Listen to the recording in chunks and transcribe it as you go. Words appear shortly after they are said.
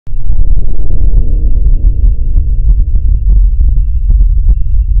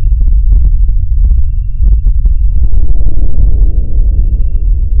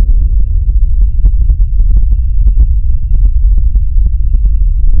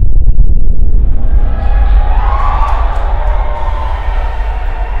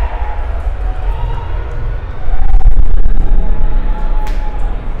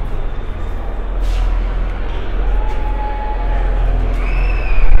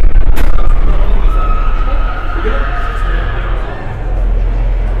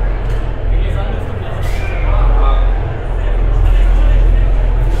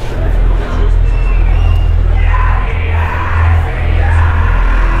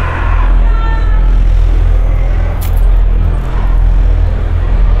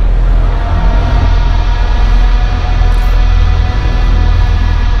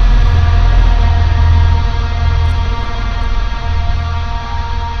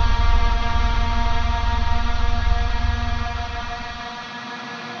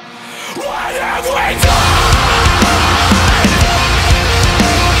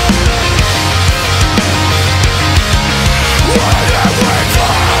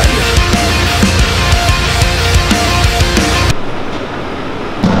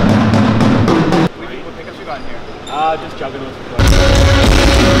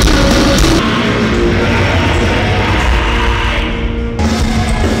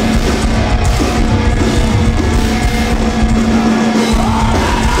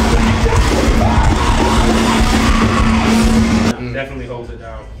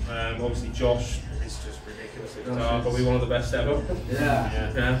best ever.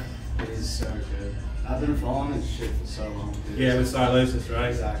 Yeah. He's so good. I've been following his shit for so long. Dude. Yeah, with Silosis, right?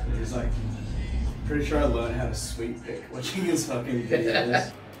 Exactly. He's like, pretty sure I learned how to sweep pick watching his fucking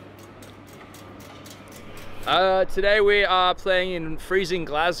videos. Today we are playing in freezing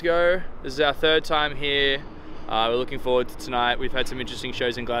Glasgow. This is our third time here. We're looking forward to tonight. We've had some interesting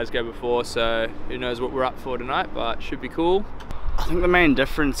shows in Glasgow before, so who knows what we're up for tonight, but should be cool. I think the main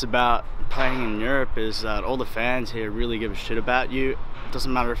difference about playing in Europe is that all the fans here really give a shit about you. It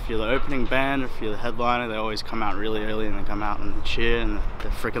doesn't matter if you're the opening band or if you're the headliner, they always come out really early and they come out and cheer and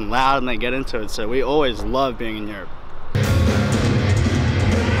they're freaking loud and they get into it, so we always love being in Europe.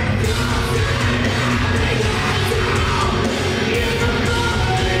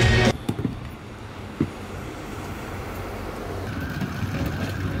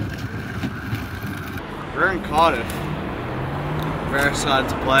 We're in Cardiff. Very excited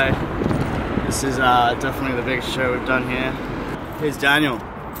to play. This is definitely the biggest show we've done here. Here's Daniel.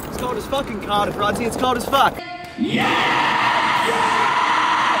 It's cold as fucking Cardiff, right? It's cold as fuck. Yeah!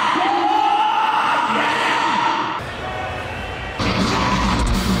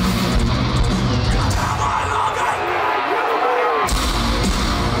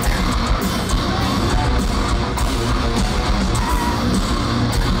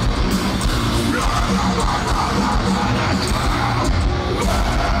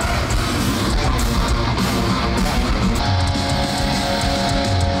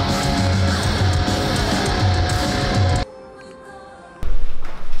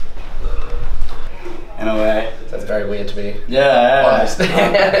 That's very weird to be honest.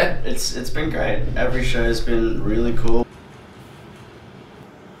 It's been great. Every show's been really cool.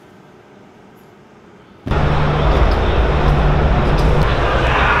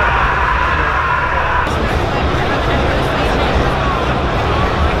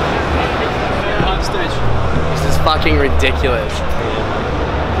 This is fucking ridiculous.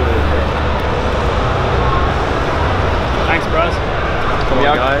 Thanks, bros. Come on,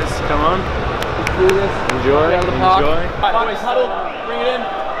 guys. Come on. Enjoy. Out of the park. Enjoy. Right, boys, huddle. Bring it in.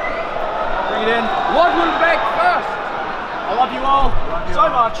 Bring it in. Woodward back first. I love you all so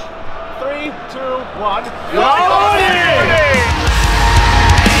much. 3, 2, 1. Loading!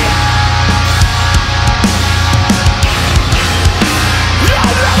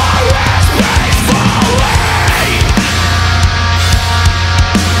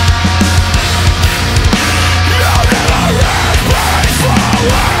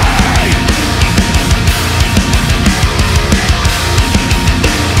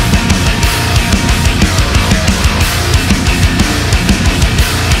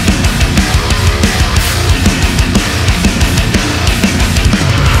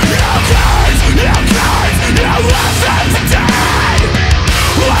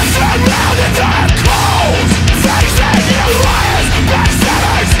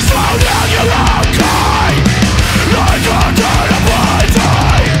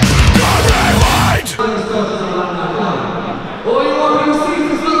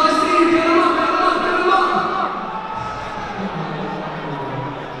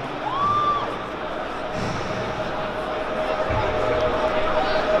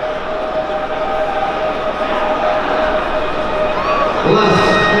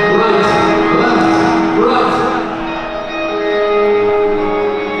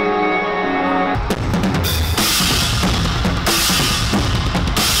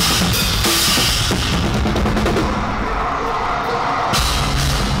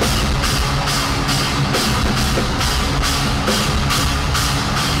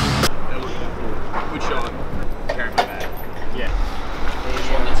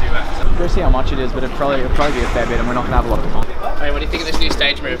 We'll see how much it is, but it'll probably be a fair bit, and we're not gonna have a lot of fun. Hey, what do you think of this new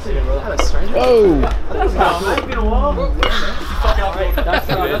stage move? Oh! That's it's been a while.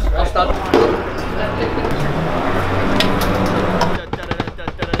 I'll start.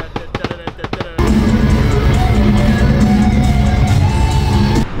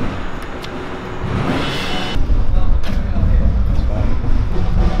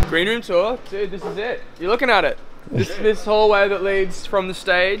 Green room tour, dude. This is it. You're looking at it. This hallway that leads from the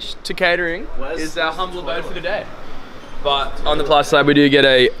stage to catering is our humble abode for the day. But on the plus side, we do get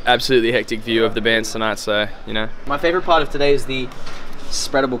a absolutely hectic view of the bands tonight, so, you know. My favourite part of today is the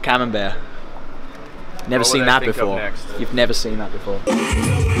spreadable camembert. Never seen that before. You've never seen that before.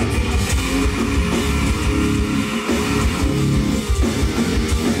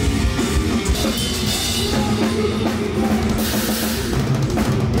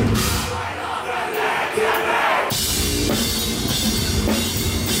 Yeah!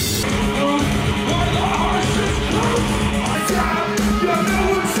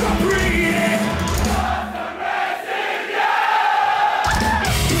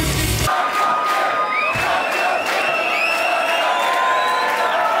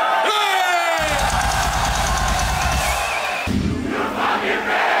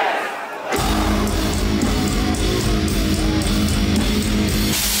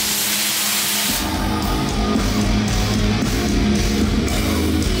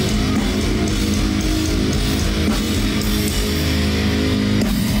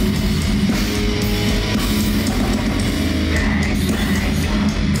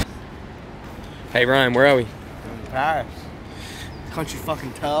 Hey Ryan, where are we? Paris. Can't you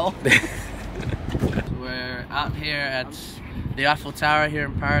fucking tell? We're out here at the Eiffel Tower here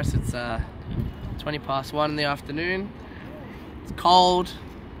in Paris. It's 1:20 in the afternoon. It's cold.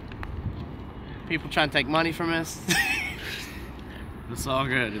 People trying to take money from us. It's all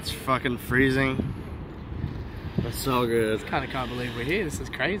good. It's fucking freezing. It's so good. I kind of can't believe we're here. This is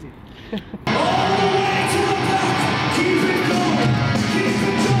crazy.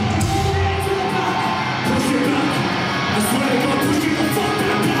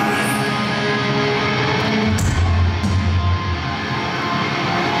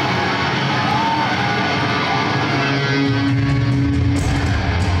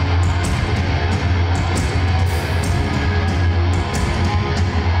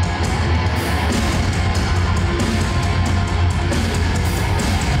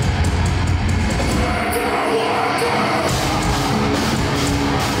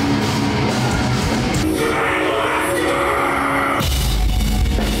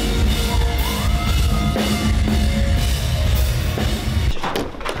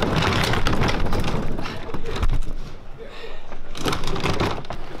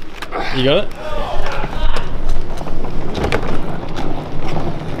 You got it?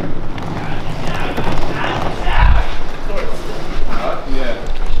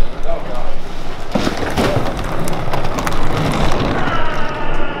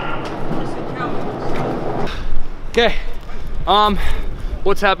 Okay,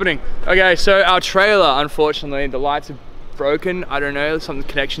 what's happening? Okay, so our trailer, unfortunately, the lights are broken. I don't know, some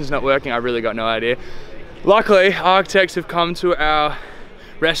connection's not working. I really got no idea. Luckily, architects have come to our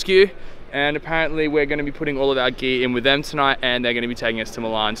rescue, and apparently we're going to be putting all of our gear in with them tonight, and they're going to be taking us to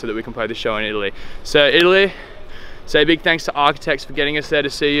Milan so that we can play the show in Italy. So Italy, say big thanks to architects for getting us there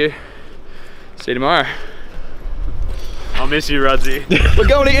to see you. See you tomorrow. I'll miss you, Rudzy. We're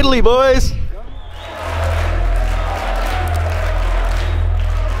going to Italy, boys.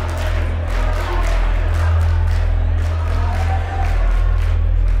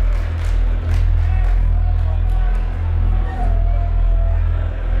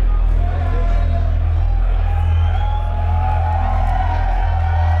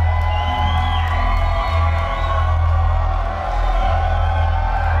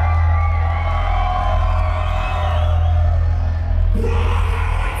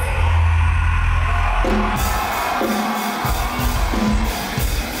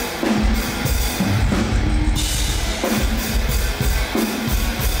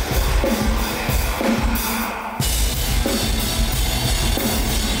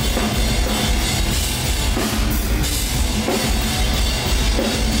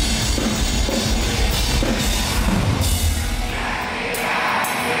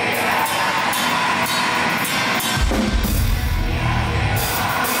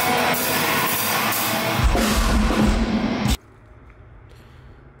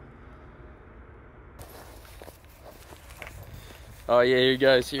 Oh yeah, here he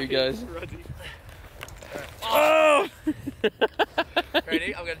goes, here he goes. Oh!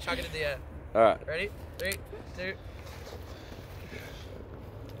 Ready? I'm gonna chuck it in the air. Alright. Ready? 3, 2.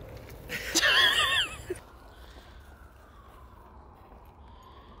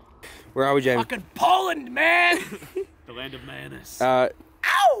 Where are we, Jamie? Fucking Poland, man! The land of mayonnaise.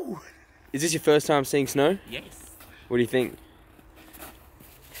 Ow! Is this your first time seeing snow? Yes. What do you think?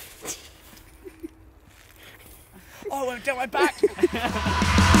 Oh, I went down my back!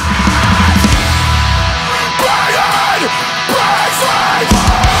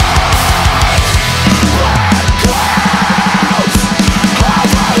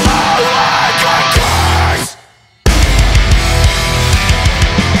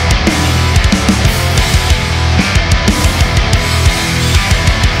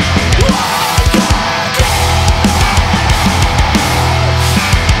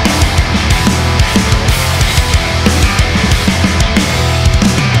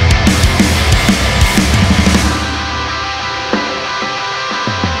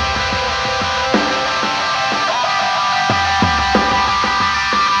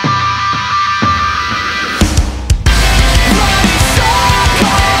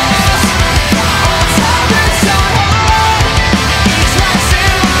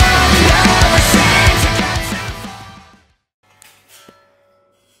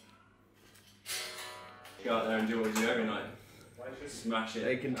 Go out there and do what you do every night. Smash it.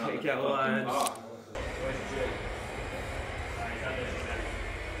 They can take out lines.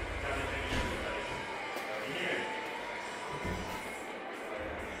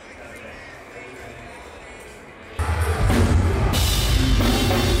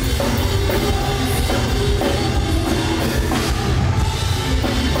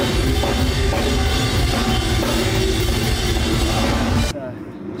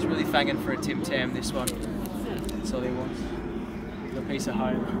 banging for a Tim Tam this one. That's all he wants. A piece of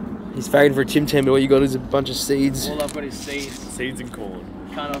home. He's fagging for a Tim Tam, but what you got is a bunch of seeds. All I've got is seeds. Seeds and corn.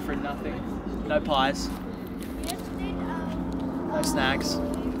 Can't offer him nothing. No pies. No snacks.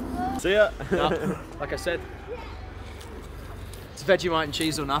 See ya. No, like I said, it's Vegemite and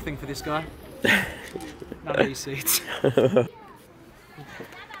cheese or nothing for this guy. None of these seeds.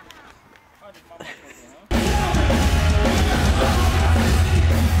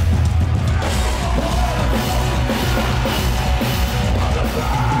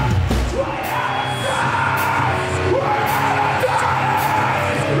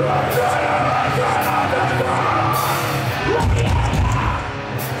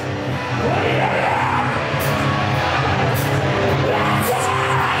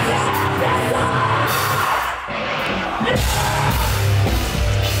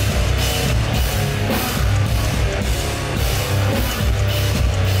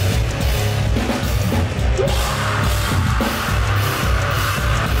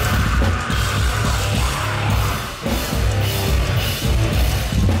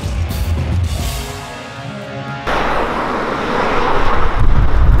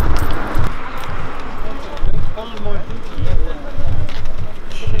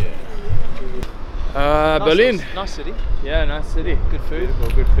 Berlin. Nice city. Yeah, nice city. Good food.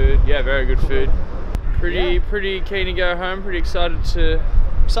 Beautiful, good food. Yeah, very good food. Pretty keen to go home. Pretty excited to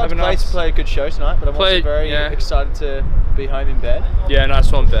Play a good show tonight, but I'm also very excited to be home in bed. Yeah,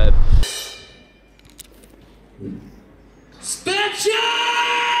 nice one bed.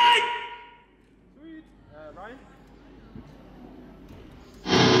 Ryan?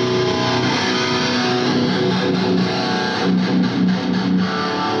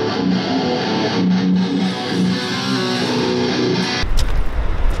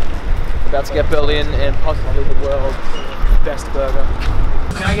 About to get Berlin and possibly the world's best burger.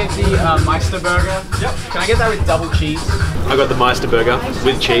 Can I get the Meister burger? Yep. Can I get that with double cheese? I got the Meister burger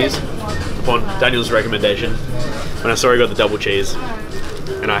with cheese upon Daniel's recommendation. When I saw he got the double cheese,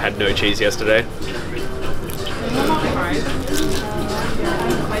 and I had no cheese yesterday.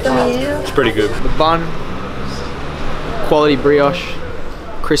 It's pretty good. The bun, quality brioche,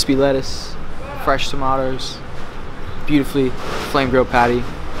 crispy lettuce, fresh tomatoes, beautifully flame grilled patty,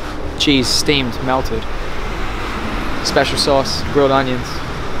 cheese steamed, melted, special sauce, grilled onions,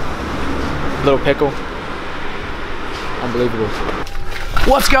 little pickle, unbelievable.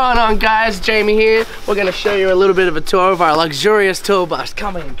 What's going on, guys? Jamie here. We're gonna show you a little bit of a tour of our luxurious tour bus.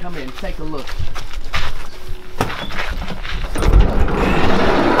 Come in, take a look.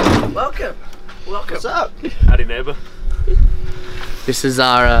 Welcome. What's up? Howdy, neighbor. This is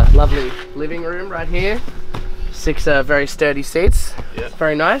our lovely living room right here. 6 very sturdy seats. Yeah.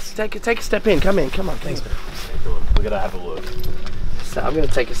 Very nice. Take a step in. Come on. Thanks, man. Come on, we're gonna have a look. So I'm gonna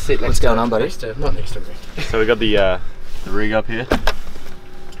take a sit next What's going on, buddy? Not next to me. So we got the rig up here.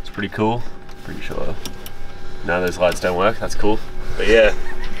 It's pretty cool. Pretty sure none of those lights don't work. That's cool. But yeah,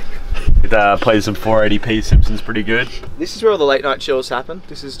 it plays some 480p Simpsons pretty good. This is where all the late night chills happen.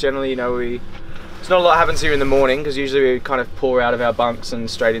 This is generally, it's not a lot happens here in the morning because usually we kind of pour out of our bunks and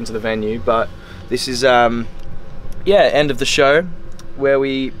straight into the venue. But this is, end of the show where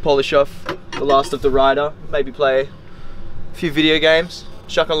we polish off the last of the rider, maybe play a few video games,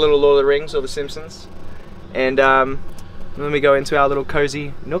 chuck on a little Lord of the Rings or The Simpsons, and then we go into our little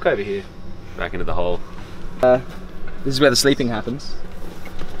cozy nook over here. Back into the hole. This is where the sleeping happens.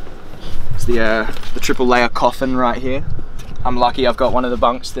 It's the triple layer coffin right here. I'm lucky I've got one of the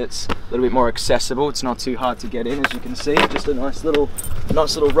bunks that's a little bit more accessible. It's not too hard to get in, as you can see. Just a nice little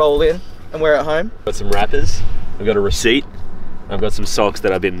roll in, and we're at home. Got some wrappers. I've got a receipt. I've got some socks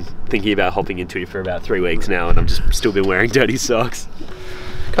that I've been thinking about hopping into for about 3 weeks now, and I'm just still been wearing dirty socks.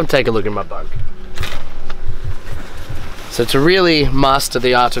 Come take a look at my bunk. So to really master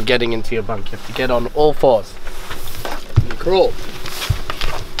the art of getting into your bunk, you have to get on all fours. And you crawl.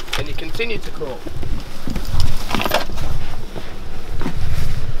 And you continue to crawl.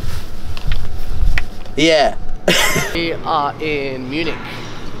 Yeah. We are in Munich,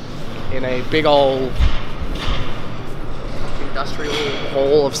 in a big old industrial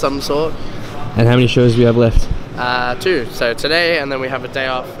hall of some sort. And how many shows do we have left? 2. So today, and then we have a day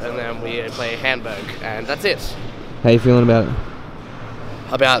off, and then we play Hamburg, and that's it. How you feeling about it?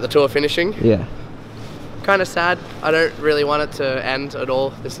 About the tour finishing? Yeah. Kind of sad. I don't really want it to end at all.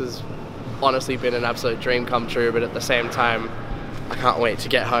 This has honestly been an absolute dream come true, but at the same time, I can't wait to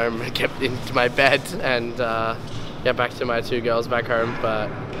get home and get into my bed and get back to my 2 girls back home. But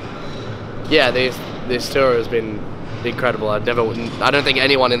yeah, this tour has been incredible. I don't think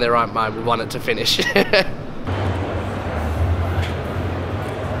anyone in their right mind would want it to finish.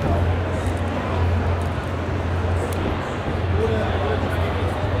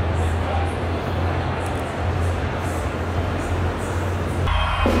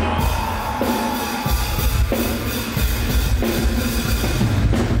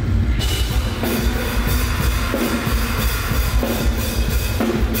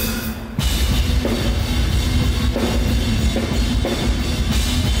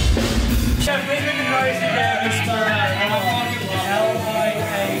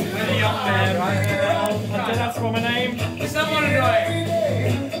 That's for my name. Is someone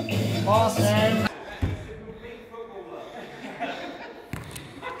annoying? Awesome.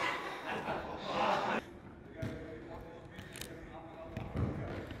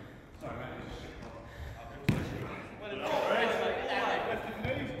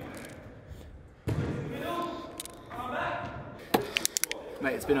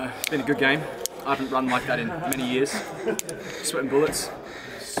 Mate, it's been a good game. I haven't run like that in many years. Sweating bullets.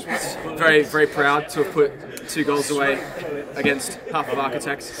 Very, very proud to have put 2 goals away against half of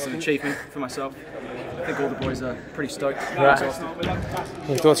Architects. It's an achievement for myself. I think all the boys are pretty stoked. Right.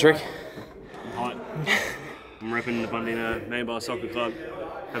 Your thoughts, Rick? I'm repping the Bundina Main Soccer Club.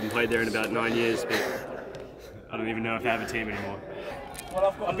 Haven't played there in about 9 years, but I don't even know if I have a team anymore.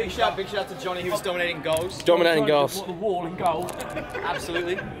 A big shout to Johnny, who was dominating goals. Dominating goals. The wall and goal.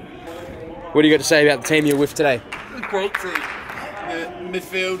 Absolutely. What do you got to say about the team you're with today? Great team. The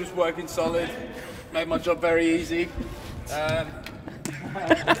midfield was working solid. Made my job very easy. The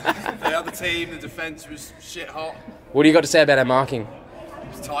other team, the defence was shit hot. What do you got to say about our marking? It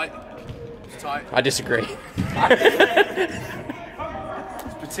was tight. It was tight. I disagree.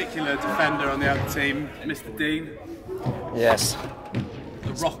 This particular defender on the other team, Mr. Dean. Yes.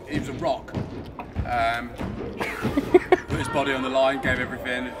 He was a rock. Put his body on the line, gave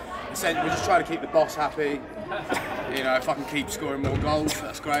everything. He said, we're just trying to keep the boss happy. You know, if I can keep scoring more goals,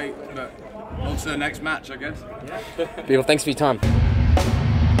 that's great. But on to the next match, I guess. Beautiful. Thanks for your time.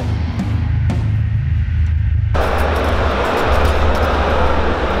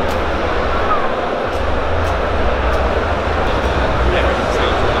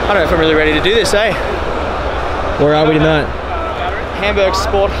 I don't know if I'm really ready to do this, eh? Where are we tonight? Hamburg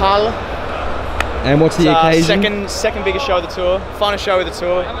Sporthalle. And what's the occasion? Second biggest show of the tour. Finest show of the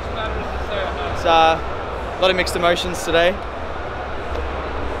tour. It's a lot of mixed emotions today.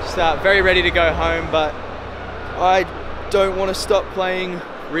 Just very ready to go home, but I don't want to stop playing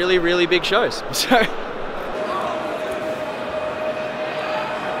really, really big shows. So.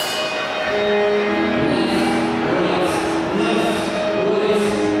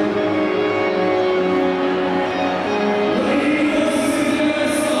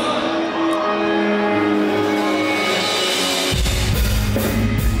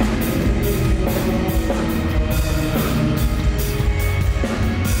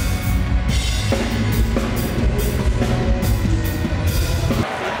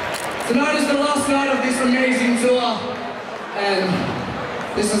 Tonight is the last night of this amazing tour, and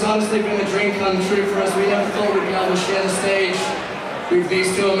this has honestly been a dream come true for us. We never thought we'd be able to share the stage with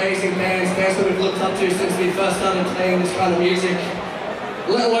these 2 amazing bands that we've looked up to since we first started playing this kind of music,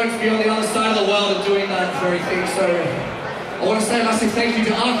 let alone to be on the other side of the world and doing that very thing. So I want to say a massive thank you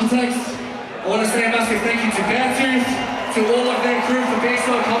to Architects. I want to say a massive thank you to Beartooth, to all of their crew for being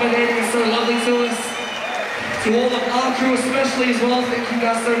so accommodating and so lovely to us. To all of our crew especially as well, thank you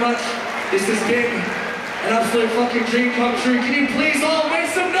guys so much. This has been an absolute fucking dream come true. Can you please all make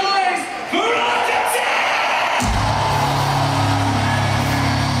some noise for Architects?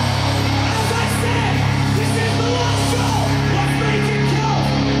 As I said, this is the last show. Let's make it count.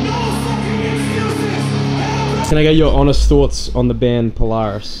 No fucking excuses. Can I get your honest thoughts on the band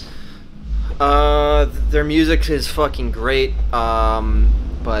Polaris? Their music is fucking great,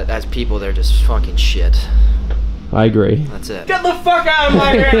 but as people, they're just fucking shit. I agree. That's it. Get the fuck out of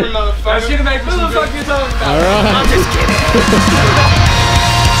my hair, motherfucker! I should have made what the fuck you talking about? Alright. I'm just kidding.